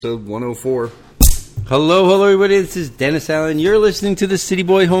Episode 104. Hello, everybody. This is Dennis Allen. You're listening to the City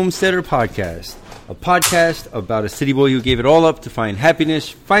Boy Homesteader Podcast, a podcast about a city boy who gave it all up to find happiness,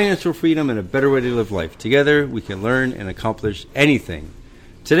 financial freedom, and a better way to live life. Together, we can learn and accomplish anything.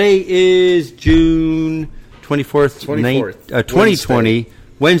 Today is June 24th, 2020,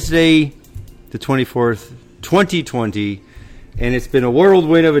 Wednesday, the 24th, 2020, and it's been a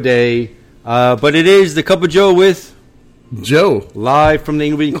whirlwind of a day, but it is the Cup of Joe with Joe. Live from the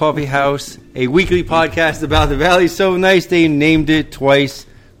Inglebean Coffee House, a weekly podcast about the Valley. So nice they named it twice,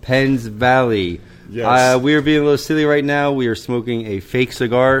 Penns Valley. Yes. We are being a little silly right now. We are smoking a fake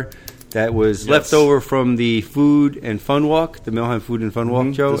cigar that was left over from the Food and Fun Walk, the Millheim Food and Fun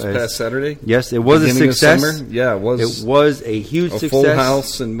Walk, Joe. This past Saturday. Yes, it was a success. Of summer. Yeah, it was. It was a huge success. Full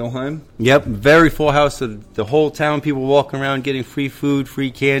house in Millheim. Yep, very full house. So the whole town, people walking around getting free food,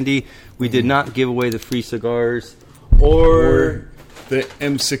 free candy. We did not give away the free cigars. Or the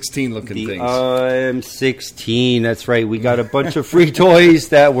M16 looking things. M16, that's right. We got a bunch of free toys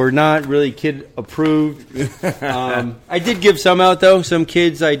that were not really kid approved. I did give some out though. Some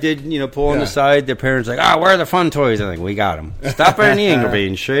kids I did, pull on the side. Their parents like, where are the fun toys? I'm like, we got them. Stop by in the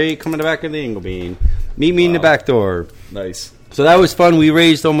Inglebean. Shay, come in the back of the Inglebean. Meet me in the back door. Nice. So that was fun. We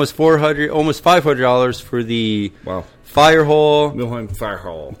raised almost $500 for the Fire Hall. Millheim Fire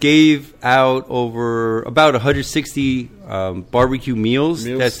Hall. Gave out over about 160 barbecue meals.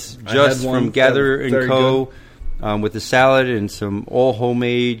 That's just from Gather & Co. With the salad and some all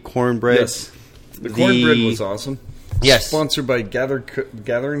homemade cornbread. Yes. The cornbread was awesome. Yes. Sponsored by Gather & Co.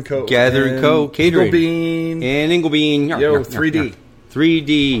 Gather & Co. Catering. Inglebean. And Inglebean. Yo, 3D.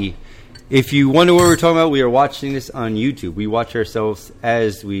 3D. If you wonder what we're talking about, we are watching this on YouTube. We watch ourselves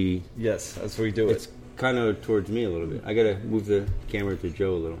as we... Yes, as we do it. Kind of towards me a little bit. I gotta move the camera to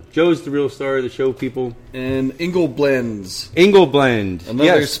Joe a little. Joe's the real star of the show, people. And Ingleblends. Ingleblend.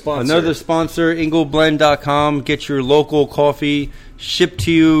 Another sponsor. Ingleblend.com. Get your local coffee shipped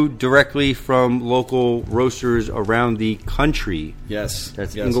to you directly from local roasters around the country. Yes.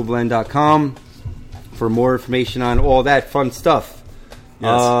 That's Ingleblend.com for more information on all that fun stuff.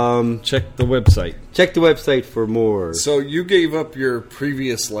 Yes. Check the website. Check the website for more. So you gave up your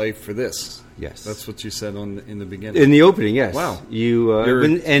previous life for this. Yes, that's what you said in the beginning. In the opening, yes. Wow,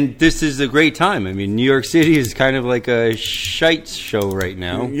 and this is a great time. I mean, New York City is kind of like a shite show right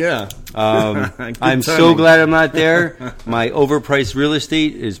now. Yeah, I'm so glad I'm not there. My overpriced real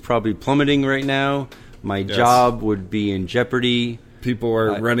estate is probably plummeting right now. My job would be in jeopardy. People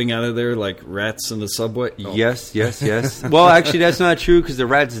are running out of there like rats in the subway. Oh. Yes. Well, actually, that's not true because the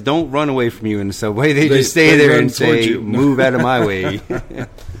rats don't run away from you in the subway. They just stay there and say, move out of my way.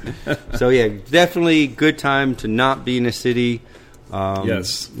 So, yeah, definitely good time to not be in a city.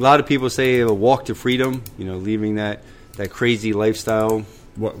 Yes. A lot of people say a walk to freedom, leaving that crazy lifestyle.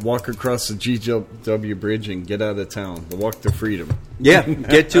 Walk across the GW Bridge and get out of town. The walk to freedom. Yeah,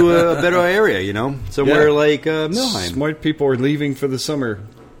 get to a better area, somewhere like Millheim. Smart people are leaving for the summer.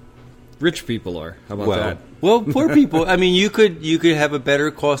 Rich people are. How about that? Well, poor people. I mean, you could have a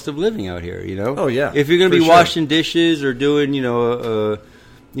better cost of living out here. Oh yeah. If you're going to be washing dishes or doing a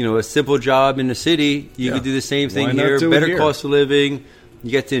simple job in the city, you could do the same thing here. Better cost of living.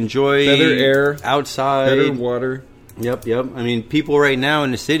 You get to enjoy better air outside, better water. Yep. I mean, people right now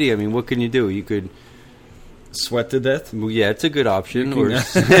in the city, what can you do? You could sweat to death? Well, yeah, it's a good option.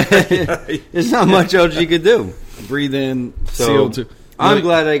 There's not much else you could do. Breathe in CO2. I'm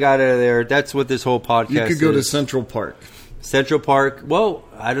glad I got out of there. That's what this whole podcast is. You could go to Central Park. Central Park. Well,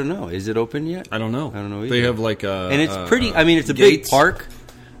 I don't know. Is it open yet? I don't know. Either. They have like a... And it's pretty... it's a big park.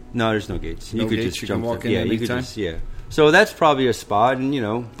 No, there's no gates. You could gates? just you jump can walk in anytime? So that's probably a spot,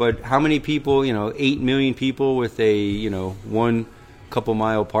 but how many people, 8 million people with a, 1 couple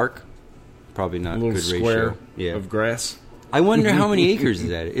mile park? Probably not a good square ratio. Of grass. I wonder how many acres is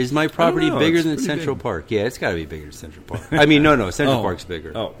that? Is my property bigger than Central Park? Yeah, it's got to be bigger than Central Park. No, Central Park's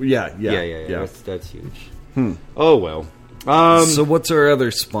bigger. Oh, yeah. That's huge. Oh, well. So what's our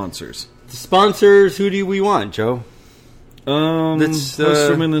other sponsors? The sponsors, who do we want, Joe?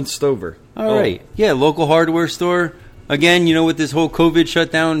 Westerman and Stover. All right. Yeah, local hardware store. Again, with this whole COVID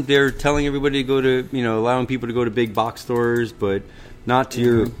shutdown, they're telling everybody to go to, allowing people to go to big box stores, but not to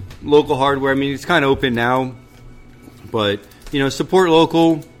your local hardware. It's kind of open now, but, support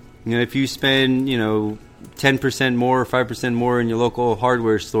local. If you spend, 10% more or 5% more in your local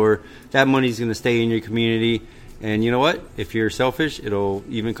hardware store, that money's going to stay in your community. And you know what? If you're selfish, it'll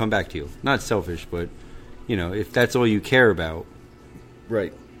even come back to you. Not selfish, but, if that's all you care about.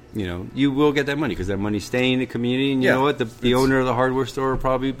 Right. You will get that money because that money's staying in the community. And you know what? The owner of the hardware store will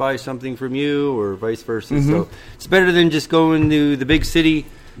probably buy something from you or vice versa. So it's better than just going to the big city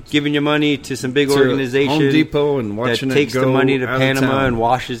giving your money to some big To organization, Home Depot, and watching that it takes go the money to out of Panama town. and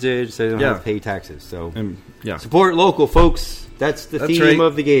washes it, so they don't Yeah. have to pay taxes. So And, yeah. support local, folks. That's the That's theme right.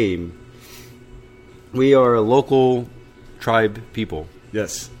 of the game. We are a local tribe people,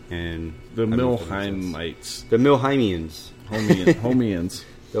 Yes. and The I don't know if that makes sense. Milheimites. The Milheimians, Homians.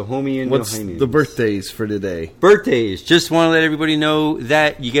 the Homian What's Milheimians. the birthdays for today? Birthdays. Just want to let everybody know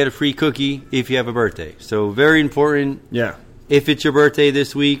that you get a free cookie if you have a birthday. So very important. Yeah. If it's your birthday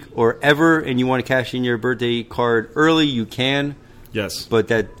this week or ever, and you want to cash in your birthday card early, you can. Yes. But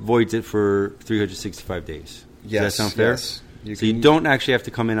that voids it for 365 days. Does that sound fair? Yes. You can don't actually have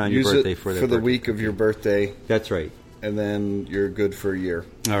to come in on your use birthday it for that the birthday. week of your birthday, That's right. and then you're good for a year.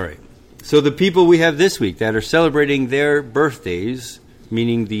 All right. So the people we have this week that are celebrating their birthdays,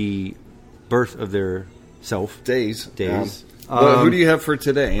 meaning the birth of their self. Days. Days. Well, who do you have for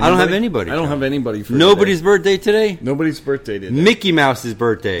today? I don't have anybody. I don't have anybody for Nobody's today. birthday today? Nobody's birthday today. Mickey Mouse's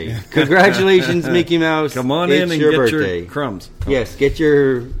birthday. Congratulations, Mickey Mouse. Come on It's in and your get birthday. your crumbs. Yes, get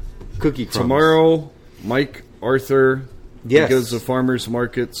your cookie crumbs. Tomorrow, Mike Arthur Yes. he goes to farmers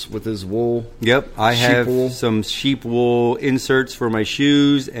markets with his wool. Yep, I Sheep have wool. some sheep wool inserts for my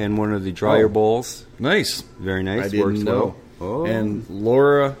shoes and one of the dryer Oh. balls. Nice. Very nice. I didn't Works know. well. Oh. And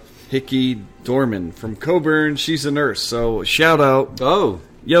Laura Hickey Dorman from Coburn. She's a nurse, so shout out. Oh,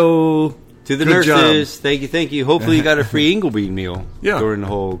 Yo. to the Good nurses, thank you, thank you. Hopefully you got a free Inglebean meal Yeah. during the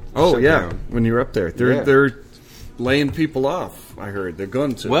whole Oh, yeah. shutdown. When you're up there. They're Yeah. they're laying people off, I heard. They're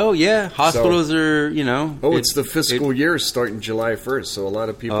going to. Well, yeah, hospitals are, Oh, it's the fiscal year starting July 1st, so a lot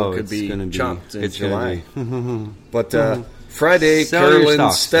of people could it's be gonna be- chopped in it's gonna July. But Friday, Sell your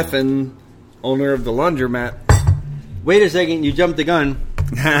Carolyn stocks, Steffen, owner of the laundromat. Wait a second, you jumped the gun.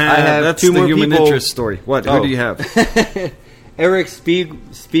 have That's two the more human people. interest story. What? Oh. Who do you have? Eric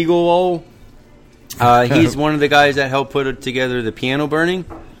Spiegelwall. He's one of the guys that helped put together the piano burning,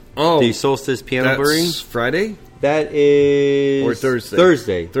 Oh, the solstice piano burning. that's Friday That is or Thursday?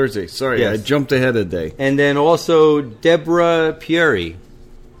 Thursday. Thursday. Sorry, Yes. I jumped ahead a day. And then also Deborah Pieri.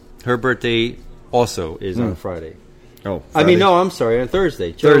 Her birthday also is on Friday. Oh, I mean, Friday. no, I'm sorry, on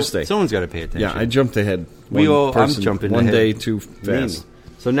Thursday. Joe, Thursday. Someone's got to pay attention. Yeah, I jumped ahead. I'm jumping one ahead. day too Mainly. fast.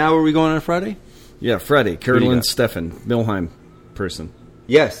 So now are we going on Friday? Yeah, Friday. do you Carolyn got? Steffen, Milheim person.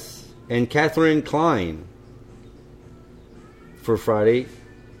 Yes. And Catherine Klein for Friday.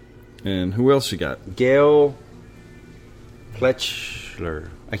 And who else you got? Gail Pletchler.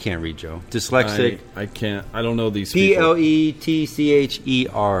 I can't read, Joe. Dyslexic. I can't. I don't know these people.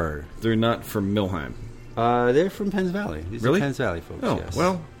 Pletcher. They're not from Milheim. They're from Penns Valley. These Really? are Penns Valley folks. Oh, yes.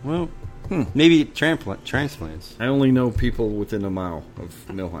 well. maybe transplants. I only know people within a mile of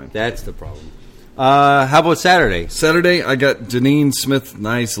Milheim. That's the problem. How about Saturday? Saturday, I got Janine Smith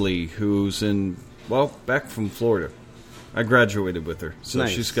Nisley, who's back from Florida. I graduated with her, so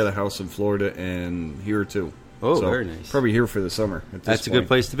Nice. she's got a house in Florida and here too. Oh, So, very nice. Probably here for the summer. At this That's a point. good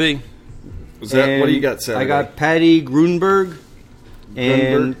place to be. Is that, what do you And got Saturday? I got Patty Grunberg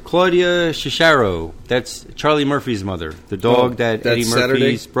and Claudia Shisharo. That's Charlie Murphy's mother, the dog that that's Eddie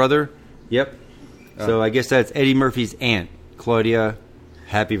Murphy's Saturday? brother. Yep. So I guess that's Eddie Murphy's aunt, Claudia.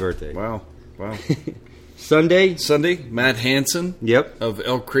 Happy birthday. Wow. Sunday. Sunday, Matt Hansen Yep. of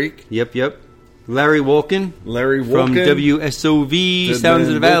Elk Creek. Yep. Larry Wolkin Larry from Wolkin. WSOV Sounds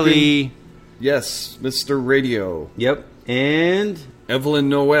of the Wolkin. Valley. Yes, Mr. Radio. Yep. And Evelyn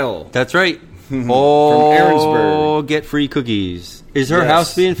Noel. that's right. All Aaronsburg. get free cookies. Is her Yes.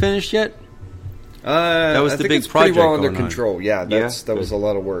 house being finished yet? That was I the think big it's pretty project well under going on. control. Yeah, that was good. a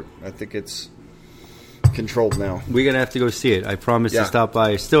lot of work. I think it's controlled now. We're going to have to go see it. I promise Yeah. to stop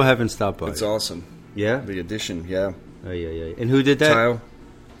by. Still haven't stopped by. It's awesome. Yeah? The addition, yeah. Yeah. And who did that? Tile.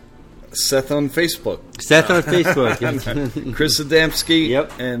 Seth on Facebook. Seth on Facebook. Chris Adamski.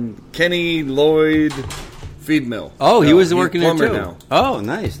 Yep. And Kenny Lloyd Feedmill. Oh, he No, was he's working there plumber too. now. Oh,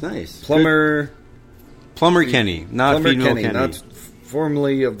 nice. Plumber. Plumber Kenny, not Plumber Feed Mill Kenny, Kenny. not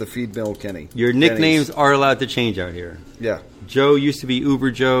formerly of the Feedmill Kenny. Your nicknames are allowed to change out here. Yeah. Joe used to be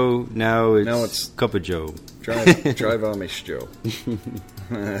Uber Joe. Now Now it's it's- Cup of Joe. Drive Amish Joe.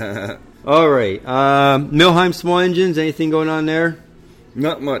 All right. Milheim Small Engines. Anything going on there?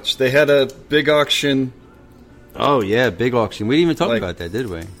 Not much. They had a big auction. Oh yeah, big auction. We didn't even talk Like- about that, did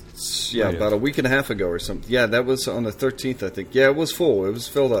we? Yeah, Right. about a week and a half ago or something. Yeah, that was on the 13th, I think. Yeah, it was full. It was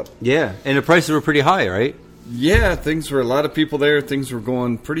filled up. Yeah, and the prices were pretty high, right? Yeah, things were a lot of people there. Things were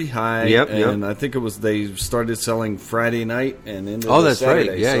going pretty high. Yep. And I think it was they started selling Friday night and into Oh, the that's right.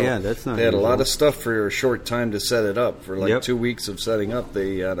 Saturday. Yeah, So yeah, that's not They had a lot usual. of stuff for a short time to set it up. For like Yep. 2 weeks of setting up,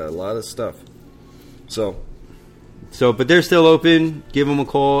 they had a lot of stuff. So So, but they're still open. Give them a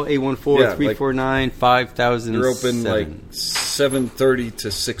call, 814-349-5000. They're open like 7:30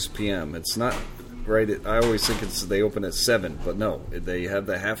 to 6 p.m. It's not right. I always think they open at 7, but no, they have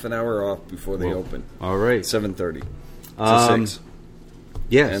the half an hour off before they open. All right, 7:30 to 6.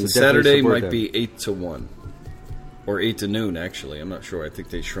 Yeah, and so Saturday might be 8 to 1 or 8 to noon. Actually, I'm not sure. I think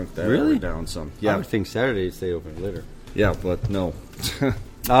they shrunk that hour down some. Yeah, I would think Saturdays stay open later. Yeah, but no.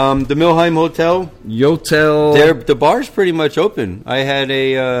 The Milheim Hotel. Yotel. The bar's pretty much open. I had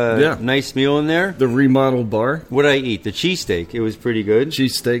a nice meal in there. The remodeled bar. What did I eat? The cheesesteak. It was pretty good.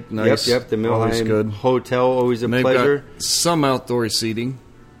 Cheesesteak, nice. Yep. The Milheim Hotel, always a pleasure. Got some outdoor seating.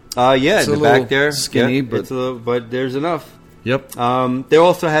 Yeah, in the back there. Skinny, but there's enough. Yep. They're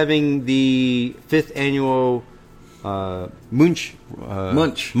also having the 5th annual Munch ride.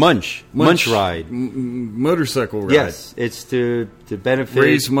 Motorcycle ride. Yes, it's to benefit.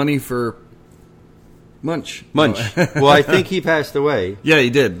 Raise money for Munch. Well, I think he passed away. Yeah, he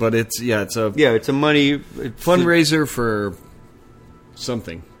did, but it's a money fundraiser for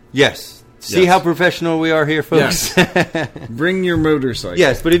something. Yes. See how professional we are here, folks? Yes. Bring your motorcycle.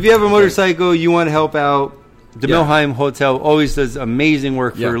 Yes, but if you have a motorcycle, you want to help out, the Milheim Hotel always does amazing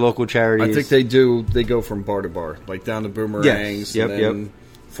work for local charities. I think they do. They go from bar to bar, like down to Boomerangs, and then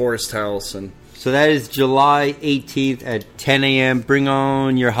Forest House, and so that is July 18th at 10 a.m. Bring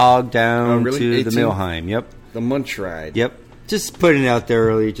on your hog down to 18th? The Milheim. Yep, the Munch ride. Yep, just putting it out there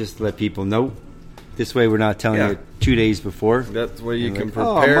early, just to let people know. This way, we're not telling you 2 days before. That's where you can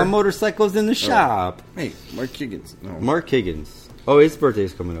prepare. Oh, my motorcycle's in the shop. Hey, Mark Higgins. No. Mark Higgins. Oh, his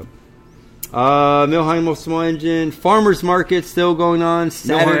birthday's coming up. Milheim Small Engine Farmers Market still going on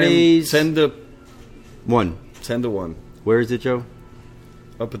Saturdays. 10 to 1. 10 to 1. Where is it, Joe?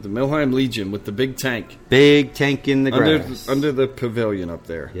 Up at the Milheim Legion with the big tank. Big tank in the grass. Under the pavilion up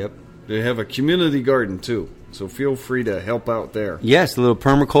there. Yep. They have a community garden too, so feel free to help out there. Yes, a little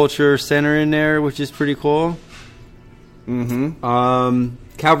permaculture center in there, which is pretty cool. Mm-hmm.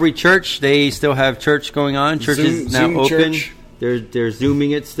 Calvary Church, they still have church going on. Church is now open. Church. They're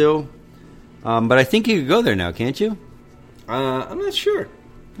Zooming it still. But I think you could go there now, can't you? I'm not sure.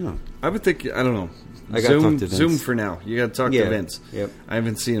 No. I would think, I don't know. I got to talk to Vince. Zoom for now. You got to talk to Vince. Yep. I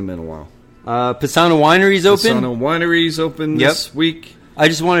haven't seen him in a while. Pisano Winery's open. Pisano Winery's open this week. I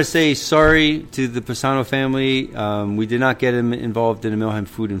just want to say sorry to the Pisano family. We did not get him involved in the Milheim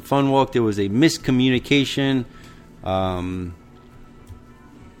Food and Fun Walk. There was a miscommunication.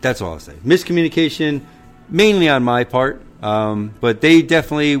 That's all I'll say. Miscommunication, mainly on my part. But they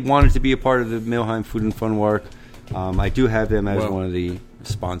definitely wanted to be a part of the Milheim Food and Fun Walk. I do have them as one of the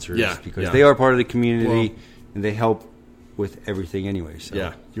sponsors because they are part of the community and they help with everything anyway. So.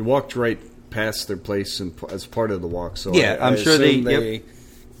 Yeah, you walked right past their place and as part of the walk. So I'm sure they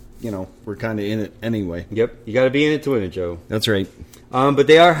we're kind of in it anyway. Yep, you got to be in it to win it, Joe. That's right. But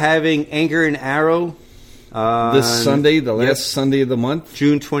they are having Anchor and Arrow this Sunday, the last Sunday of the month,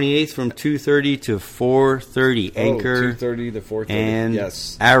 June 28th, from 2:30 to 4:30. Anchor 2:30 to 4:30, and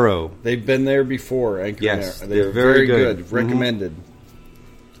Arrow. They've been there before. Anchor and Arrow. They're very good. Recommended.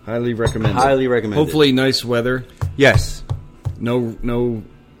 Highly recommended. Highly recommended. Hopefully, nice weather. Yes. No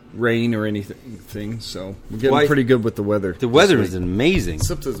rain or anything. So we're getting pretty good with the weather. The weather is amazing.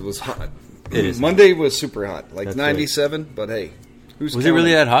 Except it was hot. It is. Monday was super hot, like 97. Right. But hey, was it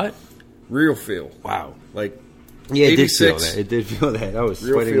really that hot? Real feel. Wow. Like 86. It did feel that. I was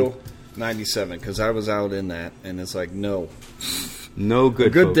real sweating. Feel 97 because I was out in that, and it's like no good. A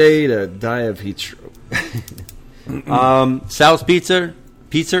good day to die of heat stroke. Sal's Pizza.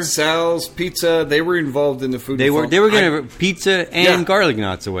 Sal's Pizza. They were involved in the food. They were going to pizza and garlic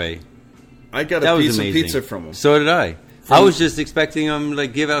knots away. I got a piece of pizza from them. So did I. I was just expecting them to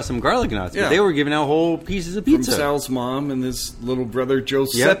give out some garlic knots, but they were giving out whole pieces of pizza. From Sal's mom and his little brother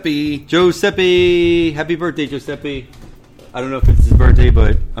Giuseppe. Yep. Giuseppe, happy birthday, Giuseppe! I don't know if it's his birthday,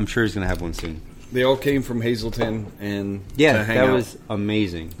 but I'm sure he's going to have one soon. They all came from Hazleton and that was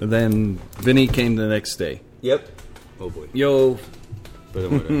amazing. And then Vinny came the next day. Yep. Oh boy. Yo. But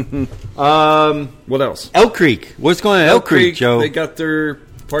what else? Elk Creek. What's going on at Elk Creek, Joe? They got their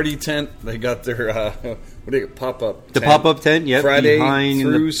party tent. They got their pop-up tent. The pop-up tent, yep. Friday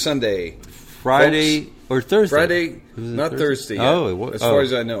through Sunday. Friday or Thursday? Friday, not Thursday yet, as far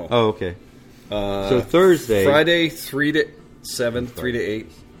as I know. Oh, okay. So Thursday. Friday, 3 to 7, 3 to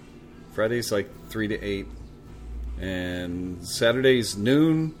 8. Friday's like 3 to 8. And Saturday's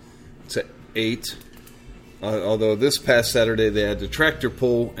noon to 8. Although this past Saturday they had the tractor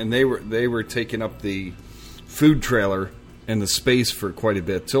pull, and they were taking up the food trailer and the space for quite a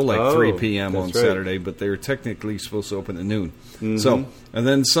bit till like 3 p.m. on Saturday, but they were technically supposed to open at noon. Mm-hmm. So, and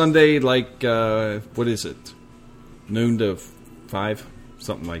then Sunday, like what is it? noon to 5,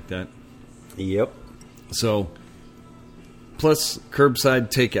 something like that. Yep. So, plus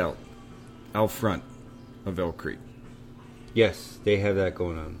curbside takeout out front of Elk Creek. Yes, they have that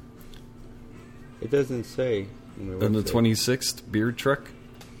going on. It doesn't say. On the 26th, beer truck?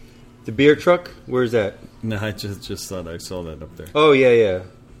 The beer truck? Where's that? No, I just thought I saw that up there. Oh, yeah.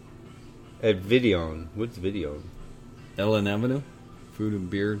 At Videon. What's Videon? Ellen Avenue, food and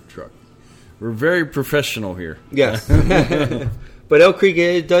beer truck. We're very professional here. Yes. But Elk Creek,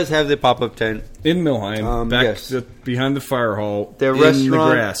 it does have the pop-up tent. In Milheim, back yes. behind the fire hall, Their in restaurant,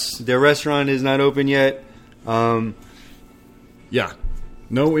 the grass. Their restaurant is not open yet. Yeah.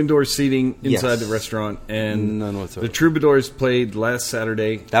 No indoor seating inside Yes. the restaurant. And none whatsoever. the Troubadours played last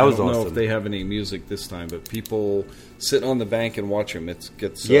Saturday. That was I don't know awesome. if they have any music this time, but people sit on the bank and watch them. It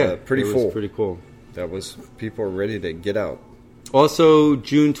gets pretty it was full. pretty cool. People are ready to get out. Also,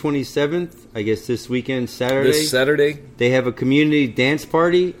 June 27th, I guess this weekend, Saturday. This Saturday? They have a community dance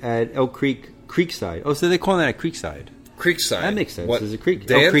party at Elk Creekside. Oh, so they're calling that at Creekside. Creekside. That makes sense. What, There's a creek.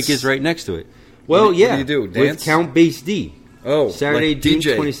 dance? Elk Creek is right next to it. Well, What do yeah. you do, With dance? Count Bass D. Oh, Saturday, like June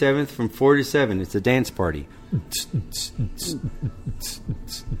DJ. 27th from 4 to 7. It's a dance party.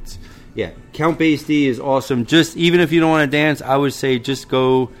 Yeah, Count Bass D is awesome. Just even if you don't want to dance, I would say just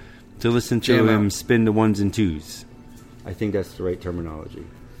go to listen to Jam him out. spin the ones and twos. I think that's the right terminology.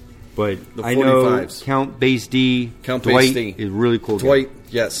 But The I know 45s. Count Bass D, Count Dwight Bass D. is really cool. guy. Dwight,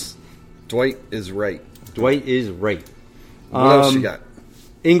 yes. Dwight is right. Dwight is right. What else you got?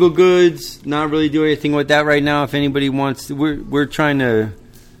 Inglegood's not really doing anything with that right now. If anybody wants to, we're trying to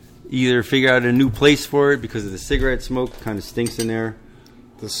either figure out a new place for it because of the cigarette smoke kind of stinks in there.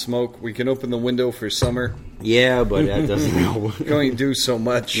 The smoke. We can open the window for summer. Yeah, but that doesn't help. Can only do so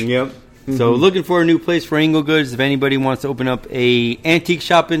much. Yep. So looking for a new place for Inglegood's. If anybody wants to open up a antique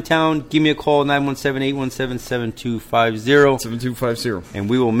shop in town, give me a call, 917-817-7250. 7250. And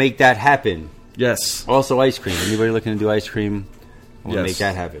we will make that happen. Yes. Also ice cream. Anybody looking to do ice cream, we'll Yes. make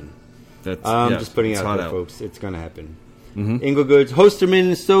that happen. That's Just putting it it's out hot there, folks. It's going to happen. Mhm. Inglegood's,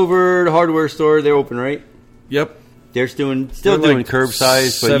 Hosterman, Stover, the hardware store, they're open, right? Yep. They're still They're doing like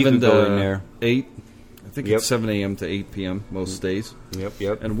curbside, but you 7 can go to in there. 8. I think Yep. it's 7 a.m. to 8 p.m. most days.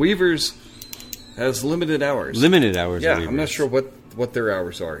 Yep. And Weaver's has limited hours. Limited hours. Yeah, at I'm Weaver's. not sure what their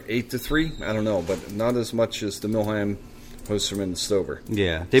hours are. 8 to 3? I don't know, but not as much as the Milheim, Hosterman, and Stover.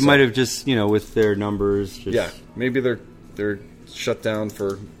 Yeah, they So- might have just, with their numbers. Just, Yeah, maybe they're shut down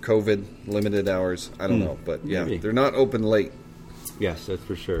for COVID, limited hours. I don't know, but yeah, Maybe. they're not open late. Yes, that's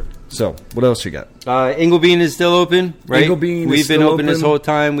for sure. So, what else you got? Inglebean is still open, right? Inglebean is We've been still open this open. whole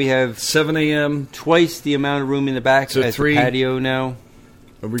time. We have 7 a.m. twice the amount of room in the back So as 3. the patio now.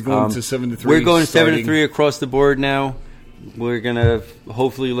 Are we going to 7 to 3? We're going 7 to starting? 3 across the board now. We're going to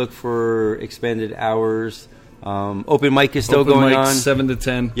hopefully look for expanded hours. Open mic is still Open going mic, on. 7 to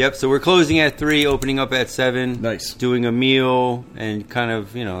 10. Yep, so we're closing at 3, opening up at 7. Nice. Doing a meal and kind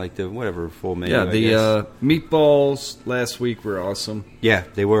of, like the whatever full menu. Yeah, I guess. the meatballs last week were awesome. Yeah,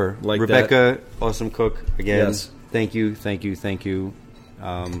 they were. Like Rebecca, awesome cook again. Yes. Thank you for all your Do we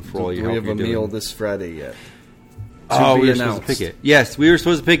help have you're a meal doing. this Friday yet? Oh, be we were supposed announced. to pick it. Yes, we were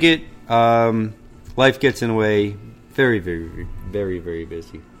supposed to pick it. Life gets in the way. Very, very, very, very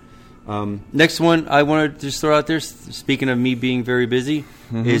busy. Next one I want to just throw out there, speaking of me being very busy,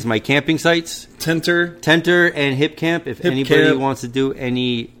 is my camping sites. Tenter. Tenter and Hip Camp. If Hip anybody Camp. wants to do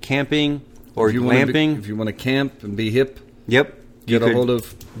any camping or If you wanna glamping, if you want to camp and be hip, yep. you get a could- hold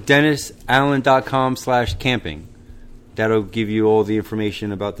of DennisAllen.com/camping. That'll give you all the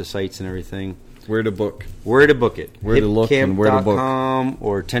information about the sites and everything. where to book. Where to book it. Where to look and where to book. Hipcamp.com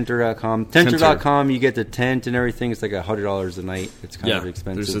or Tenter.com. Tenter.com, you get the tent and everything. It's like $100 a night. It's kind of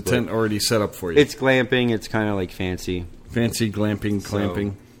expensive. there's a but tent already set up for you. It's glamping. It's kind of like fancy. Fancy glamping,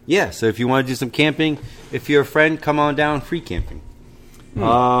 clamping. So, yeah, so if you want to do some camping, if you're a friend, come on down. Free camping.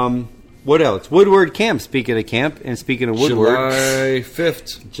 What else? Woodward Camp. Speaking of camp and speaking of Woodward. July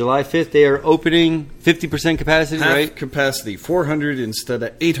 5th. July 5th, they are opening 50% capacity, Half right? capacity. 400 instead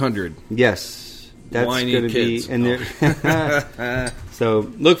of 800. Yes. That's Whiny going to be kids. in there.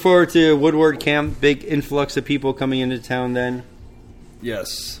 So look forward to Woodward Camp. Big influx of people coming into town then.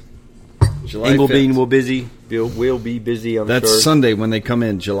 Yes. July Inglebean 5th. will be busy, I'm That's sure. Sunday when they come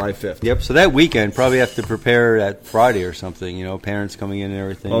in, July 5th. Yep, so that weekend probably have to prepare that Friday or something, parents coming in and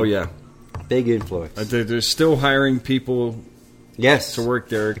everything. Oh, yeah. Big influx. They're still hiring people Yes. to work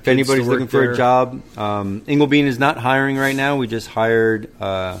there. If anybody's looking for a job, Inglebean is not hiring right now. We just hired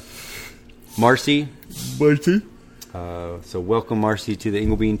Marcy. So welcome, Marcy, to the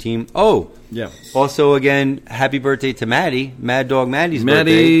Inglebean team. Oh, Yeah. also again, happy birthday to Maddie. Mad Dog Maddie's birthday.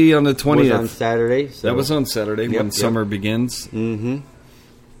 Maddie on the Was 20th. on Saturday. So. That was on Saturday when Yep. summer begins. Mm-hmm.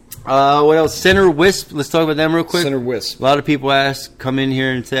 What else? Center Wisp. Let's talk about them real quick. Center Wisp. A lot of people come in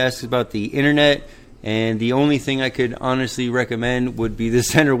here and ask about the internet. And the only thing I could honestly recommend would be the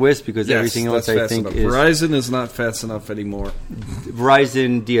Center Wisp because everything else that's I fast think enough. is Verizon is not fast enough anymore.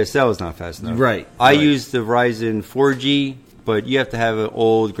 Verizon DSL is not fast enough. Right, I right. use the Verizon 4G, but you have to have an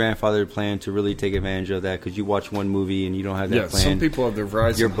old grandfathered plan to really take advantage of that because you watch one movie and you don't have that Yeah, plan. some people have the You're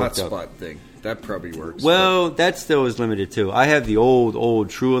Verizon booked up. hotspot thing. That probably works. Well, that still is limited too. I have the old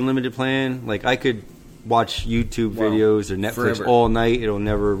True Unlimited plan. Like I could watch YouTube Wow. videos or Netflix Forever. all night. It'll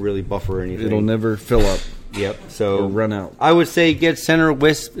never really buffer but anything. it'll never fill up Yep. So or run out. I would say get Center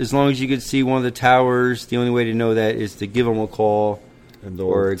Wisp as long as you could see one of the towers. The only way to know that is to give them a call And they'll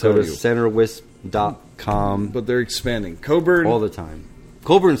or tell go to you. centerwisp.com But they're expanding. Coburn, all the time.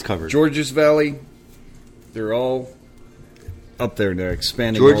 Colburn's covered. Georges Valley, they're all up there. They're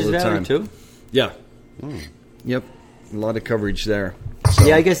expanding Georges all the Valley time. too. Yeah. Hmm. Yep. A lot of coverage there. So,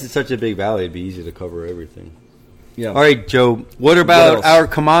 Yeah, I guess it's such a big valley; it'd be easy to cover everything. yeah. All right, Joe. What about else? our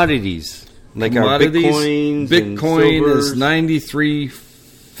commodities, like Commodities, our bitcoins? Bitcoin and is silvers?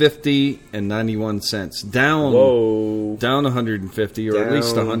 93.50 and 91 cents. Down. Whoa. Down 150 or at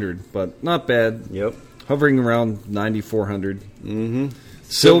least Down. 100, but not bad. Yep. Hovering around 9,400. Mm-hmm.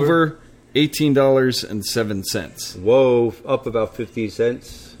 Silver, $18.07. Whoa, up about 50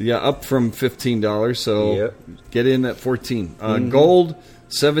 cents. Yeah, up from $15. So Yep. get in at 14. Gold,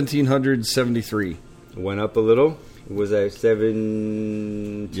 1,773. Went up a little. It was at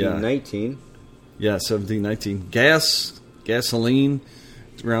 17.19. Yeah, 17.19. Gasoline,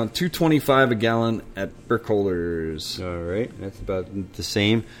 around 225 a gallon at Brickholders. All right, that's about the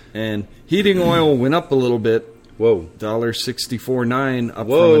same. And heating oil went up a little bit. Whoa. $1.64.9 up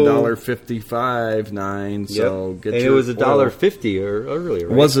Whoa. from $1.55.9. So Yep. get And it your was oil. $1.50 earlier,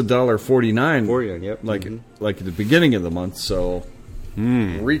 right? It was $1.49. 49, yep. Like Mhm. like at the beginning of the month. So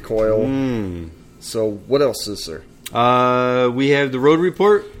recoil. So what else is there? We have the road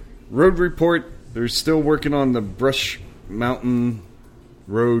report. Road report. They're still working on the Brush Mountain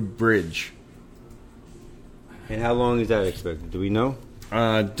Road Bridge. And how long is that expected? Do we know?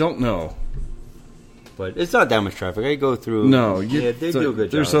 Don't know. But it's not that much traffic. I go through. No, yeah, they do a good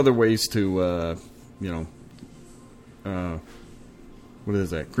There's job. other ways to, what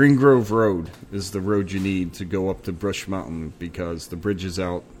is that? Green Grove Road is the road you need to go up to Brush Mountain because the bridge is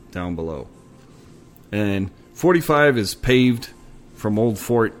out down below. And 45 is paved from Old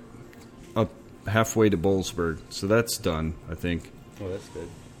Fort up halfway to Bollesburg. So that's done, I think. Oh, that's good.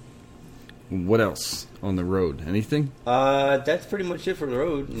 What else on the road? Anything? That's pretty much it for the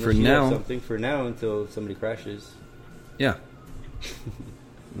road. Unless For you have now. something for now until somebody crashes. Yeah.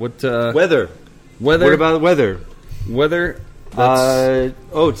 What Weather. weather? What about weather? weather? That's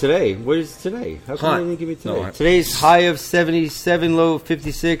Today. What is today? How come Hot. they didn't give me today? No, Today's high of 77, low of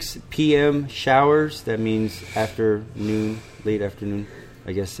 56 p.m. showers. That means afternoon, late afternoon.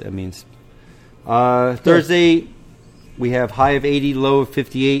 I guess that means. Thursday, we have high of 80, low of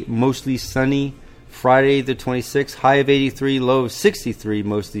 58, mostly sunny. Friday, the 26th, high of 83, low of 63,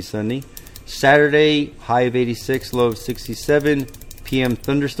 mostly sunny. Saturday, high of 86, low of 67, p.m.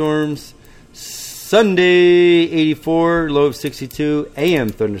 thunderstorms. Sunday, 84, low of 62, a.m.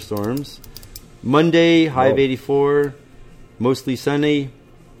 thunderstorms. Monday, high of Whoa. 84, mostly sunny,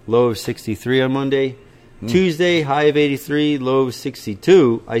 low of 63 on Monday. Tuesday, high of 83, low of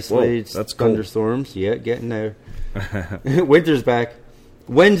 62, isolated Whoa, that's cold. thunderstorms. Yeah, getting there. Winter's back.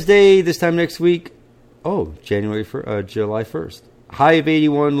 Wednesday, this time next week, July 1st. High of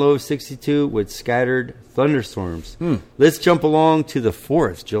 81, low of 62 with scattered thunderstorms. Let's jump along to the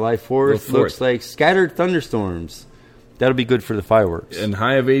 4th. July 4th The 4th. looks like scattered thunderstorms. That'll be good for the fireworks. and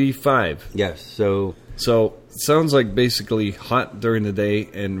high of 85. Yes, so, So it sounds like basically hot during the day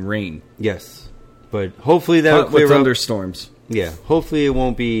and rain. yes. But hopefully that'll Hot clear with up. thunderstorms. Yeah, hopefully it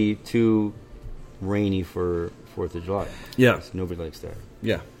won't be too rainy for 4th of July. Yeah. 'Cause nobody likes that.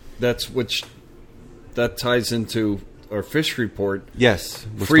 Yeah, that ties into our fish report. Yes.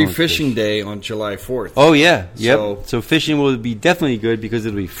 what's Free going on, fishing fish? day on July 4th. Oh, yeah. Yep. So- So fishing will be definitely good because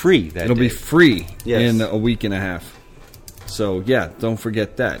it'll be free that It'll day. be free Yes. in a week and a half. So yeah, don't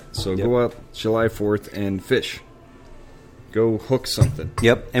forget that. So Yep. go out July 4th and fish. Go hook something.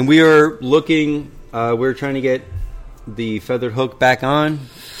 Yep, and we are looking. We're trying to get the feathered hook back on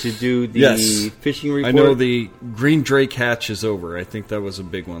to do the Yes. fishing report. I know the green drake hatch is over. I think that was a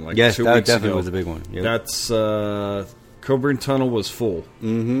big one. Like Yes, 2 that weeks definitely ago. was a big one. Yep. That's Coburn Tunnel was full.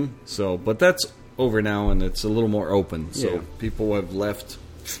 Mm-hmm. So, but that's over now, and it's a little more open. So Yeah. people have left,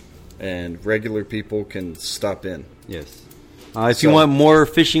 and regular people can stop in. Yes. If you want more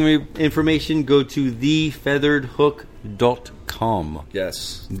fishing information, go to thefeatheredhook.com.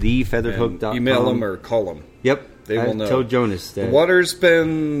 Yes. Thefeatheredhook.com. Email them or call them. Yep. They will know. Tell Jonas The that. water's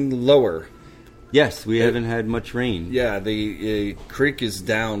been lower. Yes, we haven't had much rain. Yeah, the creek is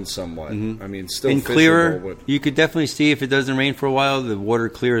down somewhat. I mean, still And fishable, clearer. but- You could definitely see if it doesn't rain for a while, the water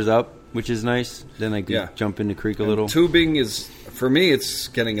clears up, which is nice. Then I could jump in the creek a little. Tubing is, for me, it's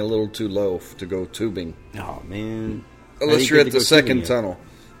getting a little too low to go tubing. Oh, man. I Unless didn't you're get at to the go second tubing yet. tunnel.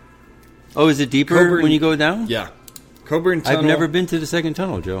 Oh, is it deeper Coburn- when you go down? Yeah. Coburn Tunnel. I've never been to the second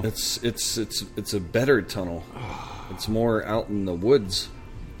tunnel, Joe. It's a better tunnel. It's more out in the woods.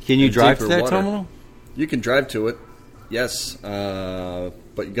 Can you and drive to deeper that water. tunnel? You can drive to it, yes, but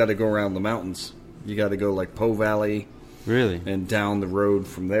you got to go around the mountains. You got to go like Po Valley Really? and down the road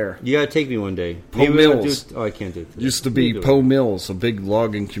from there. You gotta take me one day. Po Maybe we'll Mills. I can't do it. today. Used to be You do it. Po Mills, a big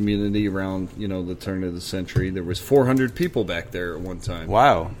logging community around the turn of the century. There was 400 people back there at one time.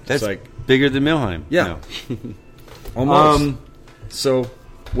 Wow, that's like- bigger than Milheim. Yeah. No. Almost. So,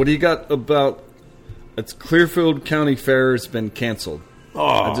 what do you got about? It's Clearfield County Fair has been canceled. Oh.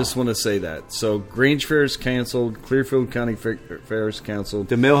 I just want to say that. So Grange Fair is canceled. Clearfield County Fair is canceled.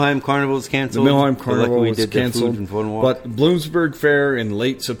 The Milheim Carnival is The canceled. Milheim But Carnival luckily we was did the canceled. food and fun walk. But Bloomsburg Fair in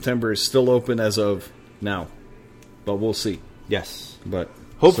late September is still open as of now. But we'll see. yes, But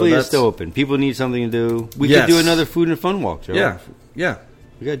hopefully so it's still open. People need something to do. We Yes. could do another food and fun walk, Joe. Yeah.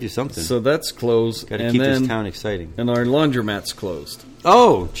 we gotta do something. So that's closed. Gotta and keep then, this town exciting. And our laundromat's closed.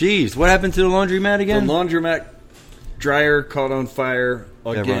 Oh, geez, what happened to the laundromat again? The laundromat dryer caught on fire That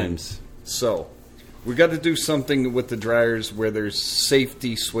again. rhymes. So we got to do something with the dryers where there's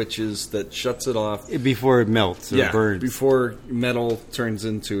safety switches that shuts it off. Before it melts or burns. Before metal turns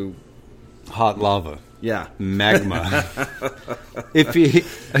into Hot lava. yeah. Magma.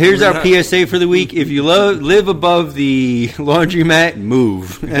 Here's our PSA for the week. If you live above the laundromat,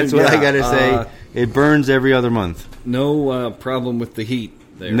 move. That's what I Yeah, gotta say. It burns every other month. No problem with the heat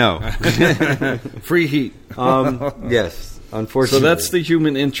there. No. Free heat. Yes, So unfortunately. that's the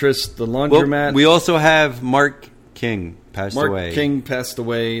human interest. The Well, laundromat. we also have Mark King passed Mark away. King passed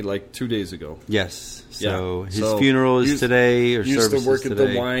away like 2 days ago. Yes. So Yeah. his So, funeral is used- today or Used service to work is at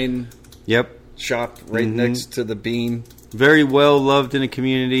today. the wine Yep. shop right next to the Bean. Very well loved in the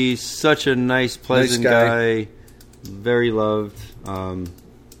community. Such a nice, pleasant guy. guy. Very loved.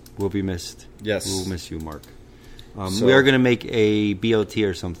 Will be missed. Yes. We'll miss you, Mark. So- We are going to make a BLT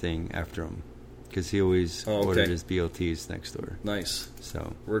or something after him because he always Oh, okay. ordered his BLTs next door. Nice.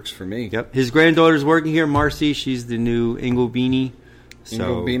 So, Works for me. yep. His granddaughter's working here, Marcy. She's the new Ingle Beanie.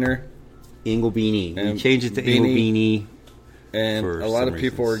 Ingle Beaner. Ingle Beanie. We And changed it to Ingle Beanie. Beanie. And For a lot some of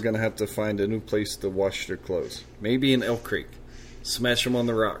people reasons. are going to have to find a new place to wash their clothes. Maybe in Elk Creek. Smash them on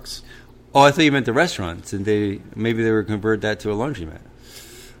the rocks. Oh, I thought you meant the restaurants, and maybe they were convert that to a laundromat.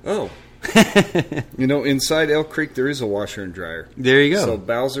 Oh. Inside Elk Creek there is a washer and dryer. There you go. So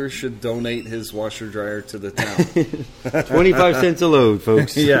Bowser should donate his washer dryer to the town. 25 cents a load,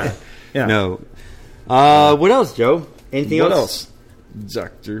 folks. Yeah. No. What else, Joe? Anything What else? else?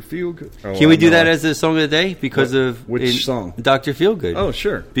 Dr. Feelgood. Oh, Can we do no. that as the song of the day because of Which song? Dr. Feelgood? Oh,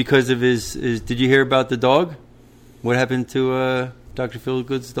 sure. Because of his. Did you hear about the dog? What happened to Dr.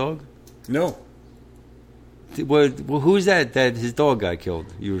 Feelgood's dog? No. Well, who's that? That his dog got killed.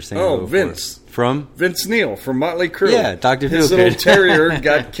 You were saying. Oh, before. Vince. From. Vince Neil from Motley Crue. Yeah, Dr. His Feelgood. little terrier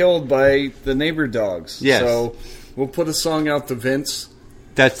got killed by the neighbor dogs. Yes. So we'll put a song out to Vince.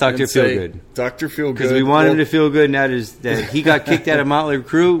 That's Dr. and say, Feelgood. Dr. Feelgood. Because we want him to feel good. Now that he got kicked out of Motley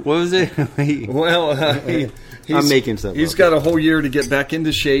Crue. What was it? Well, I'm making something He's up. got a whole year to get back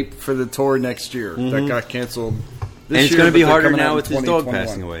into shape for the tour next year. That got canceled. And it's going to be harder now with his dog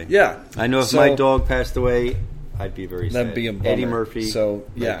passing away. Yeah. I know if So, my dog passed away, I'd be very sad. that'd be a bummer. Eddie Murphy. So, right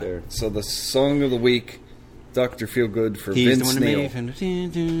yeah. there. So the song of the week, Dr. Feelgood for He's Vince the Neil. one that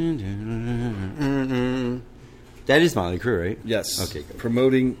that is Motley Crue, right? Yes. Okay, good.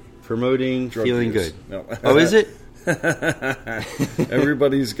 Promoting drug feeling use. good. No. Oh, is it?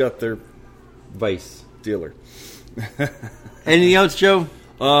 Everybody's got their Vice. dealer. Anything else, Joe?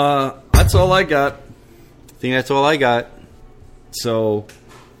 That's all I got. I think that's all I got. So,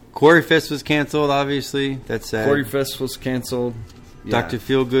 Quarry Fest was canceled, obviously. That's sad. Quarry Fest was canceled. Yeah. Dr.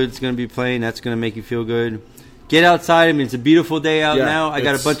 Feelgood's going to be playing. That's going to make you feel good. Get outside. I mean, it's a beautiful day out Yeah, now. I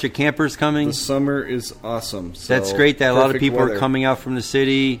got a it's- bunch of campers coming. The summer is awesome. So That's great that a lot of perfect people weather. are coming out from the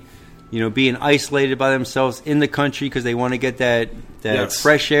city, being isolated by themselves in the country because they want to get that Yes.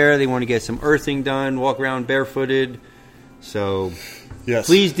 fresh air. They want to get some earthing done, walk around barefooted. So Yes.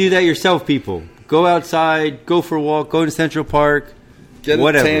 please do that yourself, people. Go outside. Go for a walk. Go to Central Park. Get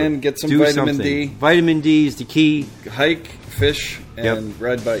whatever. a tan. Get some Do vitamin something. D. Vitamin D is the key. Hike, fish, and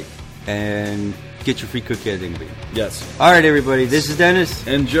ride bike. And get your free cookie at Dingley. Yes. All right, everybody. This is Dennis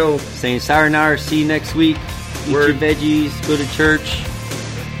And Joe. saying sayonara. See you next week. Eat Word. your veggies. Go to church.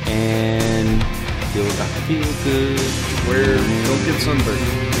 And feel good. Don't get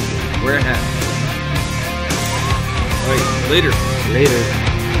sunburned. Wear a hat. All right. Later. Later.